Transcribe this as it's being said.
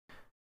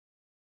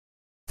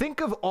think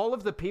of all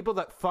of the people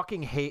that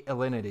fucking hate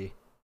Alinity.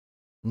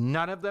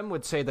 None of them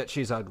would say that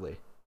she's ugly.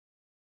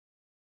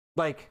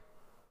 Like,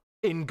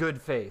 in good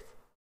faith.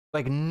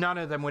 Like, none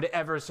of them would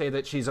ever say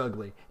that she's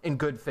ugly in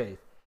good faith.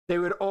 They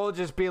would all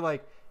just be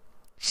like,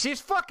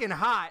 she's fucking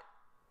hot,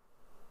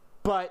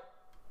 but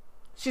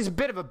she's a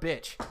bit of a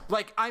bitch.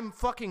 Like, I'm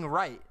fucking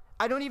right.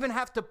 I don't even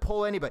have to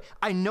pull anybody.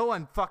 I know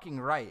I'm fucking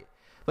right.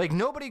 Like,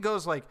 nobody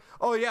goes like,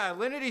 oh yeah,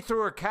 Alinity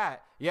threw her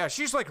cat. Yeah,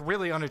 she's like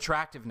really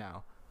unattractive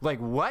now. Like,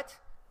 what?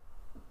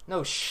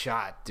 No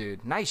shot,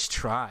 dude. Nice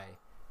try.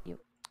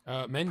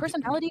 Men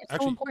Personality is so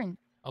actually, important.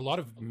 A lot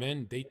of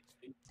men date,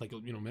 like,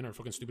 men are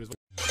fucking stupid as well.